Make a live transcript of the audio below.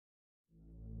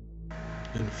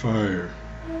In fire,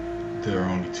 there are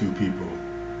only two people.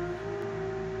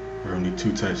 There are only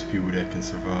two types of people that can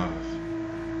survive.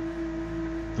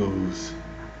 Those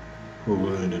who are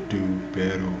willing to do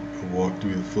battle and walk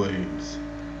through the flames,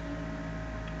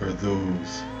 or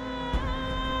those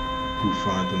who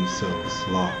find themselves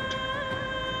locked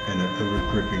in an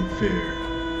ever-gripping fear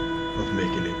of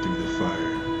making it through the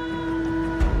fire.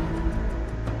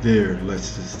 There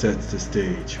sets the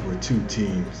stage where two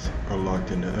teams are locked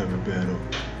in the ever battle,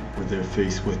 where they're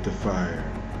faced with the fire.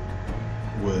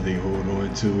 Will they hold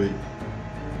on to it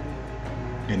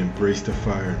and embrace the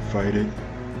fire and fight it,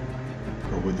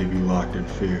 or will they be locked in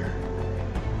fear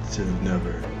to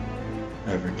never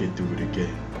ever get through it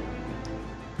again?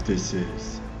 This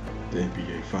is the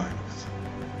NBA Finals.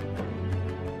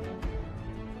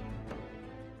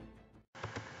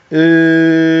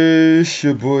 It's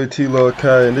your boy T-Law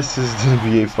Kai, and this is the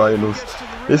NBA Finals.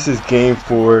 This is game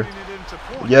 4.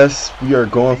 Yes, we are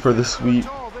going for the sweep.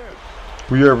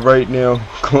 We are right now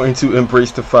going to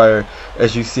embrace the fire,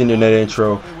 as you've seen in that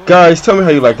intro. Guys, tell me how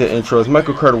you like that intro. As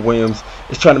Michael Carter Williams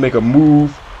is trying to make a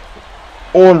move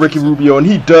on Ricky Rubio, and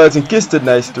he does, and gets the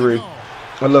nice 3.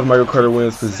 I love Michael Carter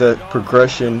Williams'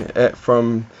 progression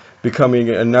from becoming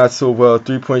a not so well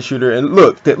 3-point shooter. And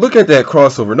look at that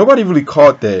crossover. Nobody really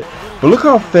caught that, but look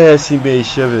how fast he made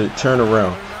Shaved turn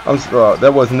around.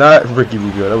 That was not Ricky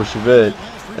Rubio, that was Shaved.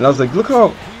 And I was like, look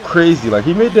how crazy, like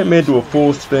he made that man do a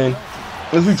full spin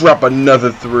as we drop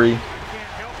another 3.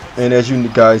 And as you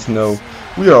guys know,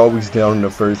 we are always down in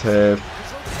the first half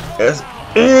as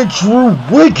Andrew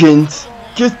Wiggins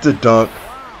gets the dunk.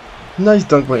 Nice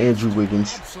dunk by Andrew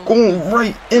Wiggins, going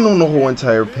right in on the whole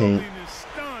entire paint.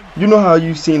 You know how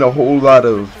you've seen a whole lot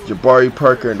of Jabari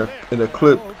Parker in a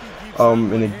clip,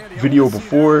 in a video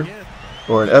before,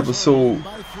 or in episode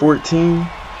 14. Well,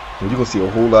 you're gonna see a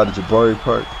whole lot of Jabari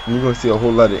Parker. You're gonna see a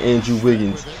whole lot of Andrew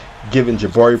Wiggins giving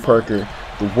Jabari Parker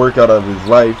the workout of his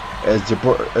life.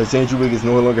 As Andrew Wiggins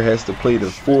no longer has to play the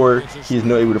 4, he is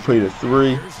now able to play the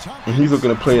 3, and he's looking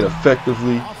to play it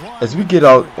effectively. As we get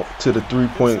out to the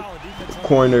 3-point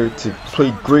corner to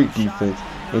play great defense,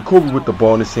 and Kobe with the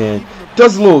ball in his hand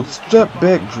does a little step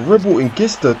back dribble and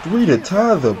gets the 3 to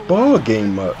tie the ball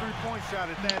game up.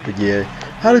 But yeah,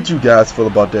 how did you guys feel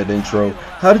about that intro?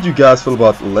 How did you guys feel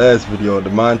about the last video, the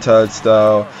montage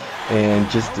style, and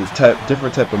just the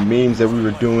different type of memes that we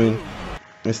were doing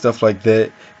and stuff like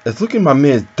that? Let's look at my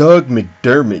man Doug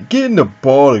McDermott getting the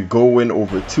ball to go in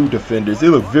over 2 defenders. They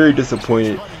look very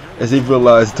disappointed as they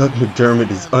realize Doug McDermott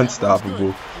is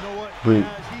unstoppable. But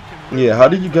yeah, how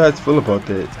did you guys feel about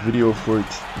that video for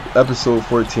episode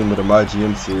 14 of the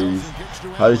MyGM series?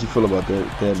 How did you feel about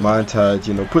that montage?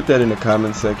 You know, put that in the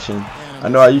comment section. I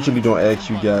know I usually don't ask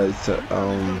you guys to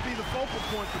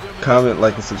comment,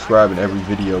 like, and subscribe in every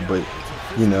video, but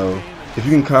you know, if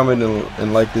you can comment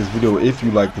and like this video, if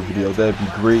you like the video, that'd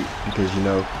be great, because you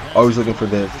know, always looking for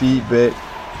that feedback.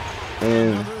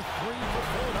 And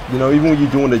you know, even when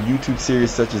you're doing a YouTube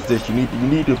series such as this, you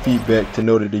need the feedback to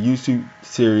know that the YouTube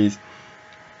series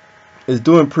is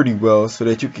doing pretty well, so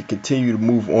that you can continue to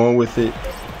move on with it.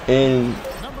 And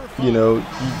you know,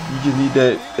 you just need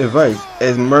that advice.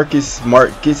 As Marcus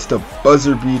Smart gets the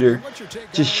buzzer beater,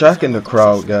 just shocking the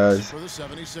crowd, guys.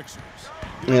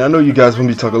 And I know you guys want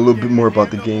me to talk a little bit more about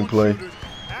the gameplay.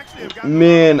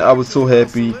 Man, I was so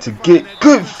happy to get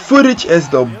good footage as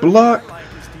the block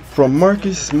from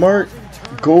Marcus Smart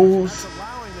goes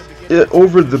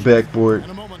over the backboard.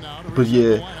 But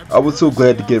yeah, I was so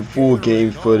glad to get full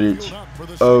game footage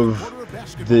of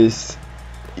this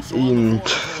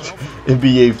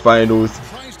NBA Finals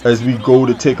as we go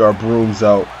to take our brooms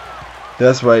out.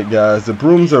 That's right, guys, the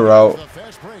brooms are out.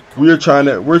 We're trying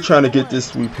to get this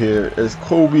sweep here, as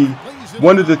Kobe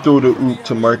wanted to throw the oop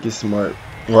to Marcus Smart.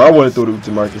 Well, I wanted to throw the oop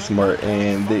to Marcus Smart,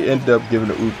 and they ended up giving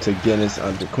the oop to Giannis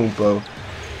Antetokounmpo.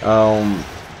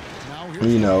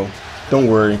 You know, don't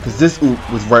worry, because this oop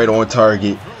was right on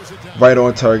target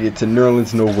to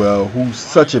Nerlens Noel, who's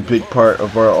such a big part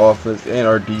of our offense and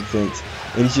our defense,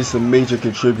 and he's just a major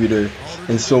contributor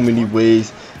in so many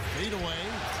ways.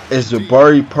 As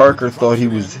Jabari Parker must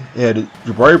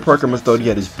thought he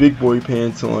had his big boy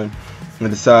pants on and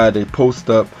decided to post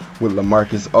up with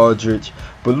LaMarcus Aldridge.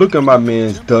 But look at my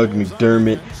man's Doug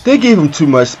McDermott. They gave him too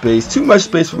much space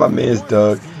for my man's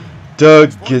Doug.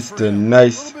 Doug gets the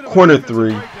nice corner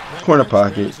 3, corner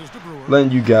pocket,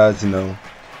 letting you guys know.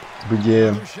 But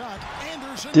yeah,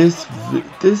 this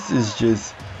is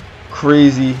just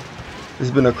crazy. It's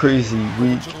been a crazy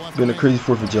week, been a crazy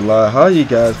 4th of July. How you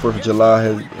guys 4th of July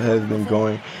has been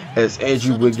going, as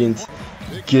Andrew Wiggins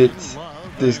gets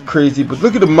this crazy, but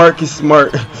look at the Marcus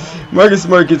Smart. Marcus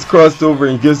Smart gets crossed over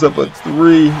and gives up a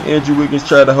 3. Andrew Wiggins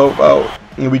tried to help out,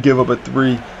 and we give up a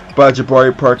 3 by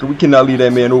Jabari Parker. We cannot leave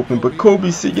that man open, but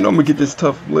Kobe said, you know, I'm going to get this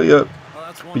tough layup.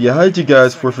 But yeah, how did you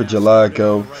guys 4th of July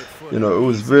go? You know, it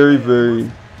was very, very,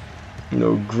 you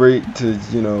know, great to,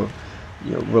 you know,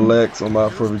 relax on my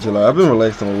 4th of July. I've been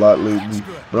relaxing a lot lately,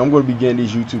 but I'm going to be getting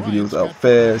these YouTube videos out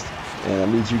fast, and I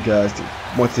need you guys to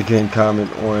once again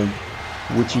comment on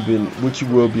what you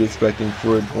will be expecting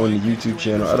for it on the YouTube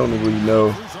channel. I don't really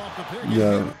know.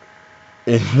 Yeah,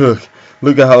 and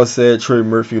look at how sad Trey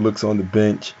Murphy looks on the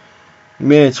bench.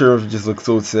 Man, Trey Murphy just looks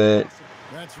so sad.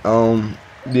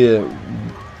 Yeah,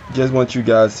 just want you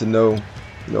guys to know,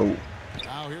 you know,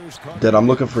 that I'm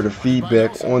looking for the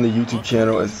feedback on the YouTube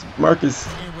channel as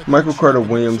Michael Carter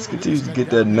Williams continues to get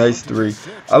that nice 3.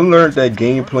 I learned that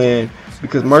game plan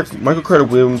because Michael Carter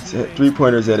Williams had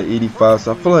 3-pointers at an 85,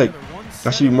 so I feel like I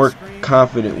should be more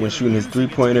confident when shooting his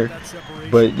 3-pointer.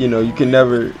 But you know, you can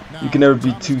never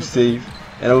be too safe.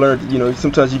 And I learned, you know,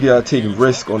 sometimes you gotta take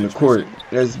risk on the court.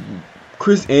 As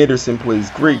Chris Anderson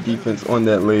plays great defense on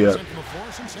that layup.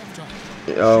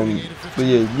 But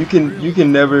yeah, you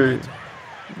can never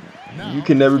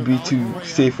be too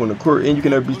safe on the court, and you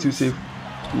can never be too safe.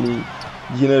 You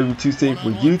can never be too safe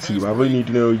with YouTube. I really need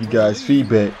to know you guys'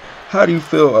 feedback. How do you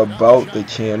feel about the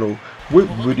channel? What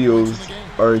videos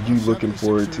are you looking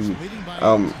forward to?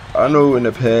 I know in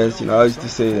the past, you know, I used to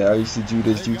say that I used to do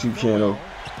this YouTube channel.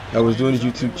 I was doing the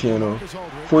YouTube channel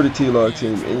for the T-Log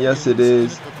team, and yes, it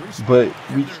is. But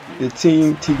the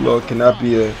team T-Log cannot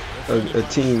be a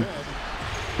team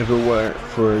if it weren't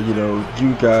for, you know,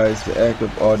 you guys, the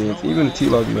active audience, even the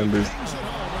T-Log members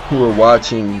who are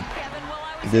watching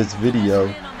this video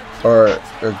are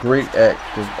a great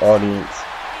active audience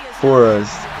for us,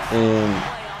 and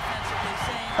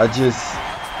I just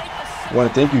want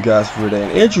to thank you guys for that.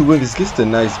 And Andrew Wiggins gets the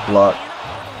nice block.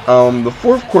 The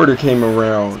 4th quarter came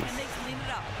around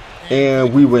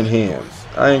and we went ham.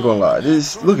 I ain't gonna lie.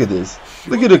 Look at this.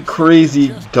 Look at the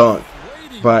crazy dunk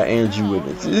by Andrew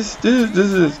Wiggins. This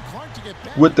is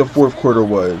what the 4th quarter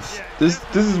was. This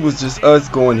was just us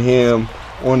going ham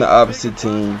on the opposite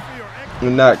team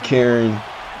and not caring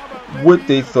what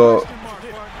they thought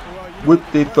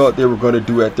they were going to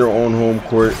do at their own home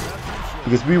court,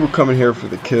 because we were coming here for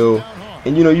the kill.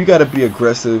 And you know, you got to be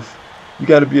aggressive. You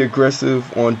got to be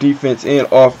aggressive on defense and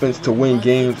offense to win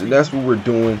games, and that's what we're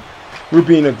doing. We're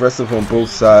being aggressive on both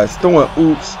sides, throwing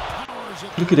oops.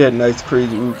 Look at that nice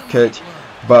crazy oop catch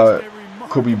by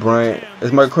Kobe Bryant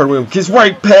as Michael Carter Williams gets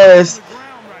right past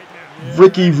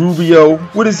Ricky Rubio.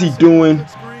 What is he doing?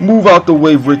 Move out the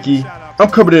way, Ricky. I'm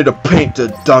coming in the paint to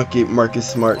dunk it, Marcus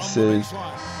Smart says.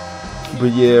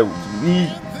 But yeah,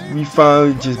 we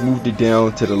finally just moved it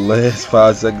down to the last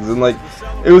 5 seconds, and like,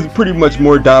 it was pretty much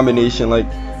more domination. Like,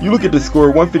 you look at the score,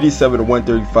 157 to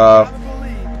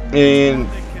 135, and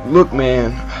look,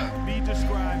 man,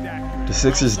 the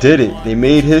Sixers did it. They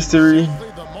made history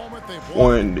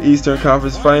on the Eastern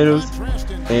Conference Finals,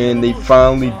 and they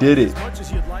finally did it.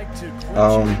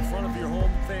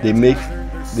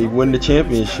 They win the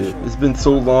championship. It's been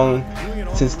so long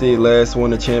since they last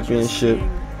won a championship.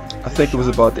 I think it was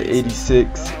about the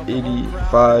 86,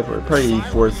 85, or probably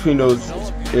 84, between those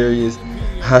areas.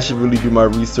 I should really do my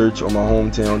research on my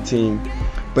hometown team.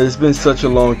 But it's been such a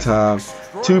long time.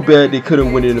 Too bad they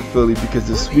couldn't win it in Philly, because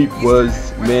the sweep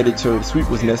was mandatory. The sweep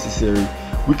was necessary.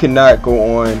 We cannot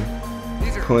go on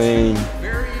playing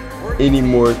any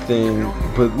more thing.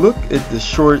 But look at the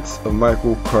shorts of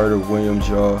Michael Carter Williams,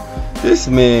 y'all. This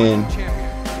man,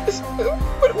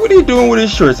 what are you doing with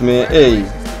his shorts, man?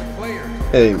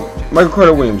 Hey, Michael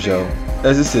Carter Williams, yo.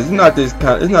 As it says, it's not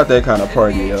that kind of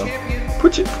party, yo.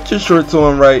 Put your shorts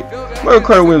on right. Michael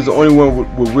Carter Williams is the only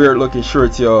one with weird looking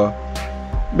shorts, y'all.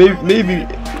 Maybe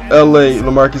LA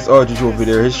LaMarcus Aldridge over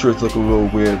there, his shorts look a little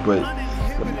weird, but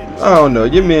I don't know.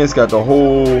 Your man's got the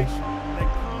whole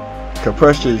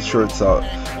compression shorts out.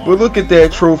 But look at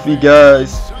that trophy,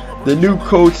 guys. The new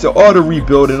coach, all the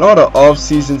rebuilding, all the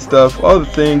off-season stuff, all the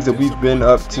things that we've been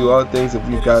up to, all the things that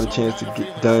we've got a chance to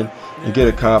get done and get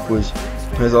accomplished,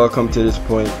 has all come to this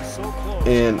point.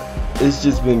 And it's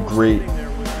just been great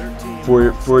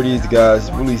for these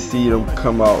guys. Really see them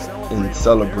come out and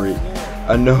celebrate.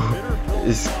 I know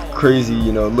it's crazy,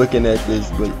 you know, looking at this,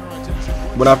 but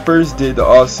when I first did the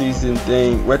off-season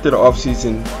thing, right after the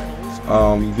off-season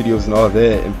videos and all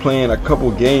that, and playing a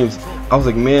couple games, I was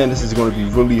like, man, this is going to be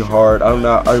really hard. I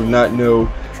do not know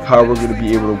how we're going to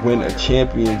be able to win a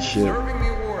championship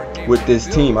with this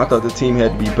team. I thought the team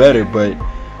had to be better, but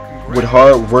with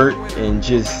hard work and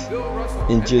just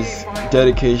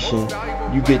dedication,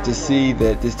 you get to see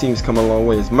that this team's come a long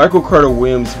way. As Michael Carter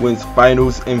Williams wins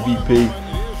Finals MVP.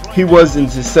 He was in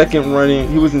the second running.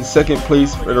 He was in second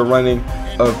place for the running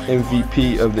of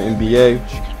MVP of the NBA.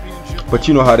 But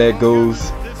you know how that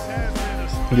goes.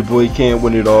 Your boy can't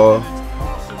win it all.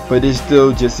 But it's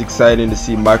still just exciting to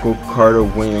see Michael Carter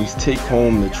Williams take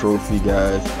home the trophy,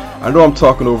 guys. I know I'm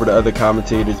talking over the other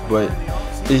commentators, but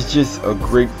it's just a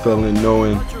great feeling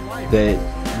knowing that,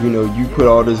 you know, you put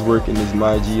all this work in this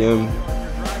MyGM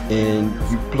and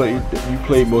you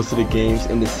played most of the games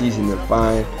in the season to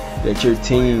find that your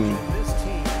team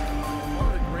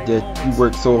that you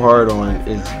worked so hard on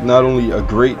is not only a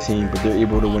great team, but they're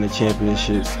able to win a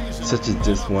championship such as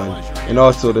this one. And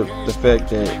also the fact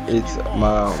that it's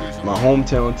my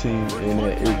hometown team and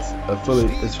that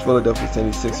it's Philadelphia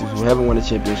 76ers who haven't won a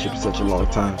championship in such a long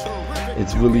time.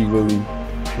 It's really, really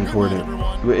important.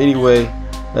 But anyway,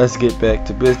 let's get back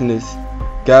to business.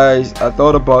 Guys, I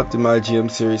thought about the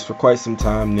MyGM series for quite some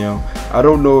time now. I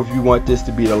don't know if you want this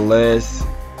to be the last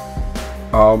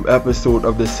episode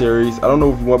of the series. I don't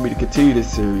know if you want me to continue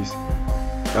this series.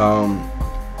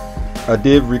 I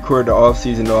did record the off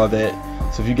season and all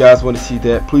that, so if you guys want to see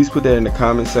that, please put that in the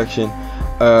comment section.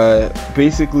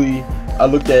 Basically, I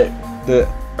looked at the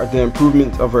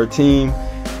improvement of our team,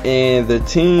 and the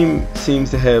team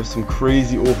seems to have some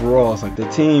crazy overalls. Like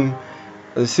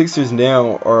the Sixers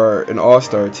now are an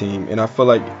all-star team, and I feel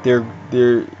like they're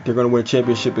gonna win a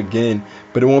championship again.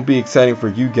 But it won't be exciting for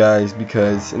you guys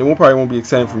because, and it probably won't be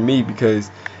exciting for me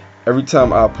because every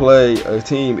time I play a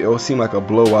team, it will seem like a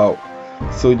blowout.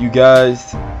 So you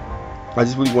guys, I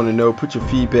just really want to know, put your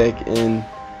feedback in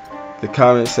the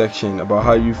comment section about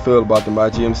how you feel about the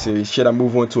MyGM series. Should I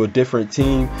move on to a different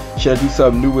team? Should I do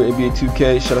something new with NBA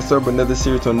 2K? Should I start up another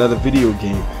series or another video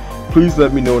game? Please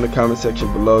let me know in the comment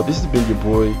section below. This has been your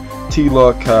boy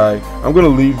T-Law Kai. I'm gonna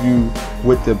leave you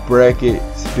with the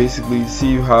brackets, basically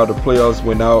see how the playoffs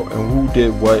went out and who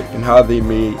did what and how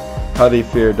they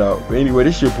fared out. But anyway,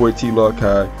 this is your boy T-Law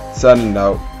Kai signing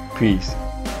out. Peace.